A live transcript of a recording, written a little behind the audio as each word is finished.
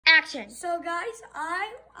action. So guys,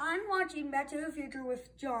 I'm watching Back to the Future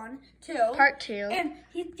with John too. Part 2. And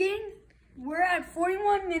we're at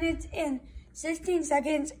 41 minutes and 16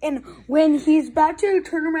 seconds, and when he's about to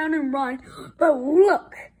turn around and run, but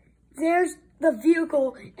look, there's the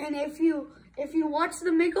vehicle, and if you watch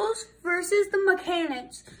the Mickles versus the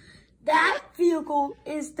mechanics, that vehicle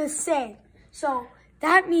is the same. So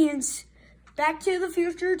that means Back to the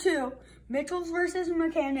Future 2, Mickles versus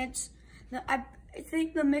mechanics. I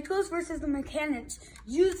think the Mickles versus the mechanics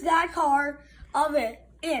use that car of it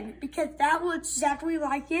in because that was exactly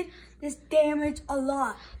like it. This damaged a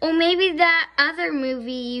lot. Or maybe that other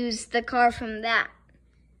movie used the car from that.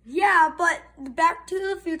 Yeah, but Back to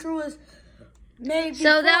the Future was made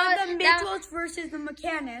before the Mickles versus the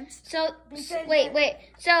mechanics. So wait.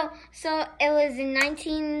 So it was in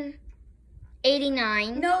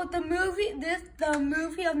 1989. No, the movie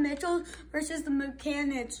of Mickles versus the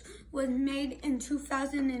mechanics was made in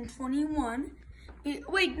 2021.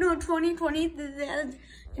 Wait, no, 2020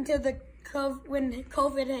 until when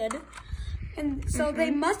COVID hit, and so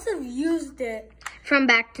they must have used it from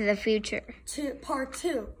Back to the Future to Part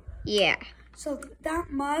 2. Yeah. So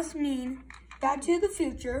that must mean Back to the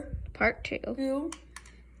Future Part 2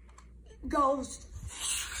 goes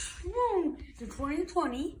to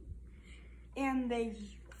 2020, and they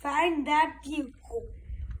find that vehicle.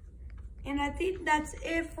 And I think that's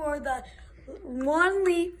it for the one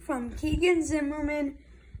leak from Keegan Zimmerman,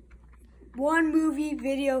 one movie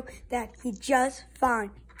video that he just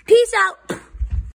found. Peace out.